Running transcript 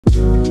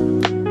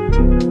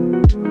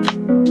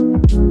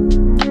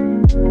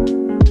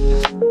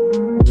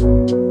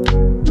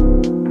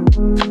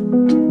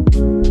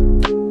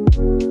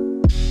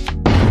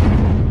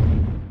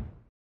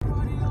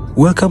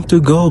Welcome to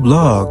Go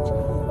Vlog.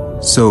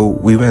 So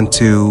we went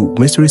to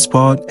mystery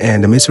spot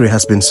and the mystery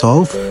has been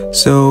solved.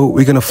 So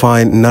we're gonna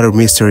find another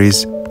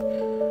mysteries.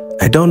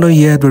 I don't know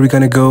yet where we're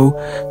gonna go.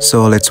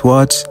 So let's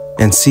watch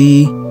and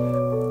see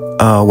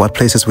what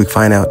places we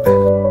find out.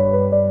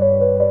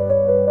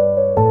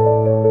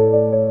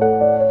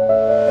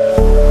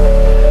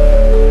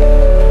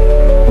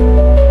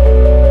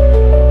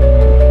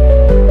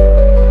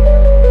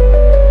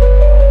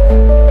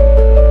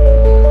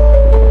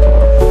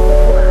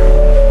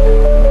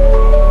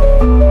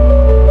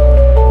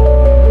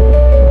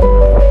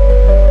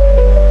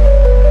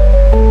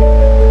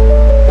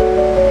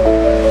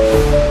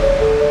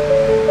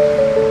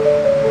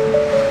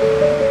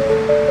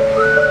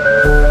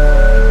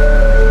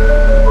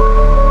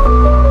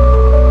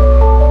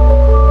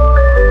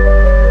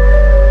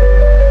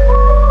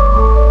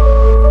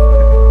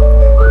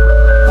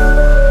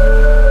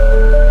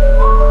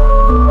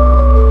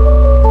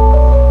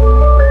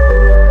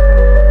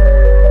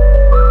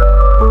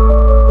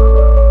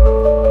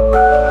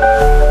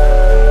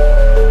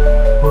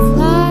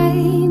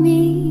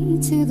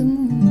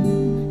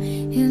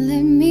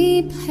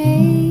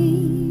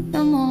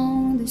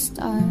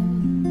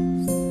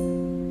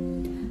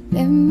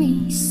 Let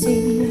me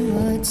see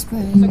what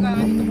spring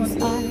is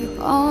like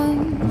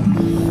on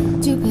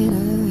Jupiter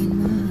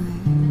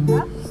and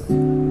Mars.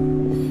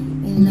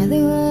 In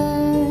other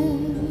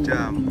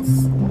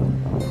words,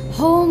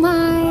 hold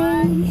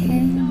my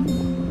hand.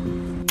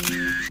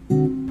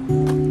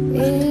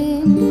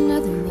 In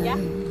other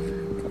words,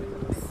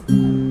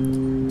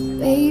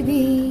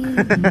 baby,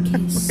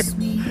 kiss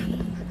me.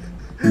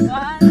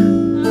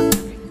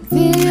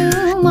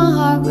 Fill my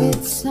heart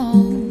with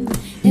song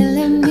and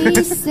let me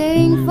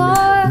sing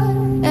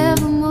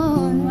forevermore.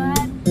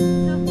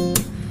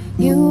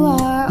 You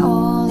are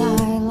all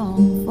I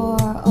long for,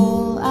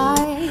 all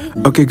I...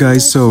 Okay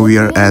guys, so we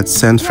are at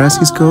San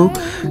Francisco.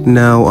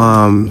 Now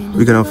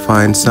we're gonna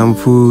find some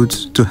food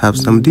to have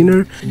some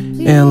dinner.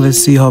 And let's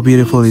see how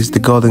beautiful is the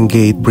Golden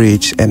Gate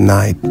Bridge at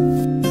night.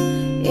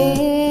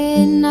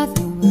 In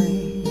other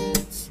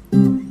words,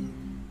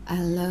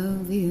 I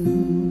love you.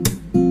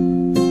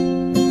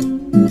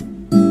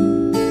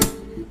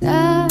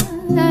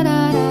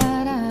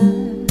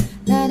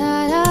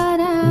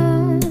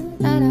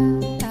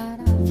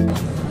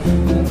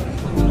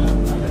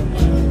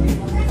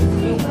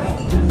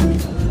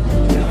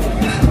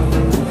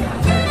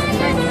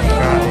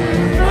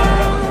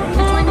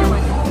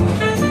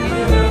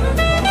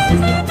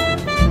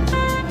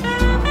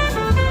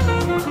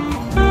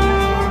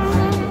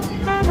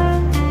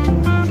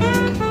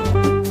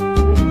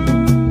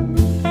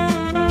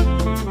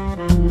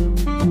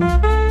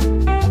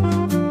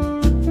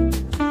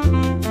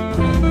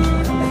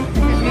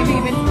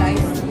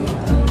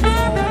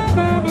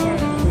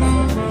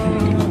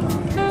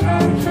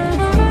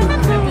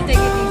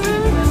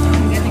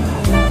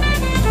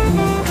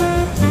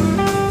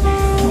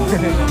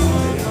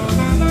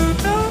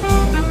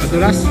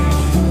 Madulas,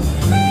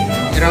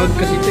 round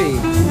kasi ito eh.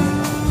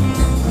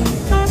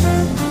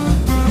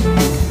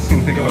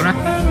 Ikaw na,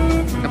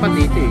 dapat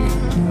dito eh.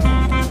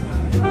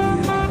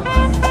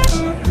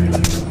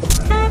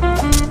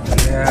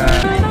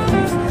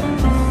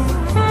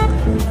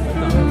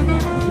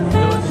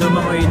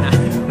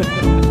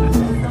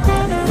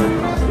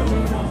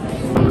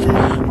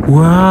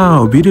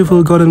 Wow,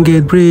 beautiful Golden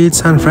Gate Bridge,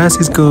 San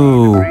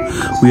Francisco.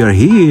 We are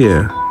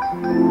here.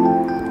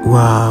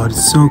 Wow,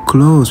 it's so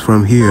close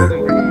from here.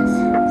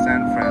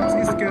 San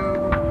Francisco.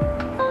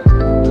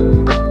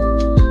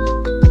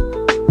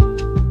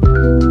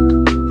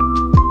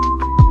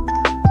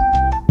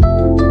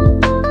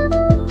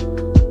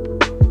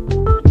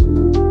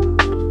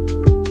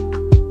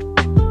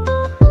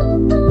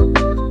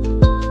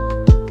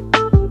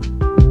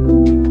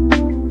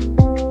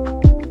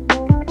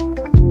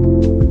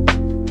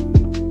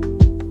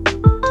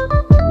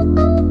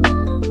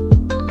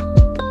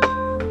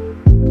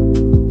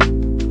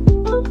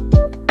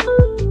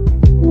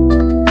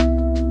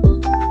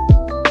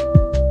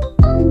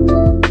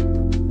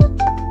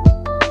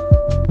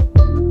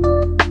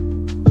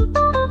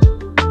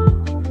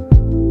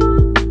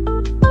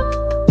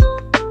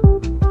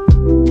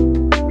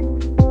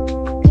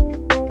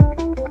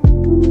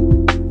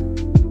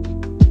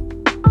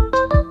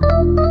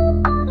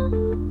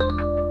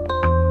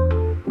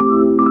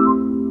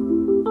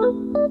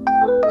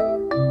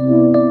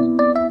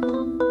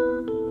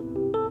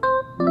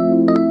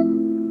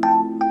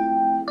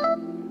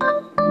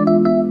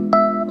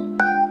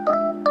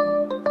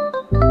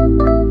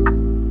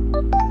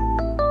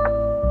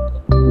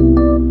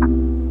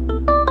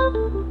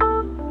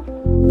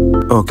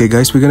 Okay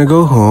guys, we're gonna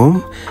go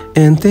home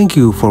and thank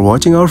you for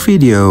watching our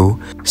video.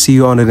 See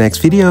you on the next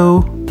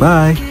video.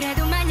 Bye.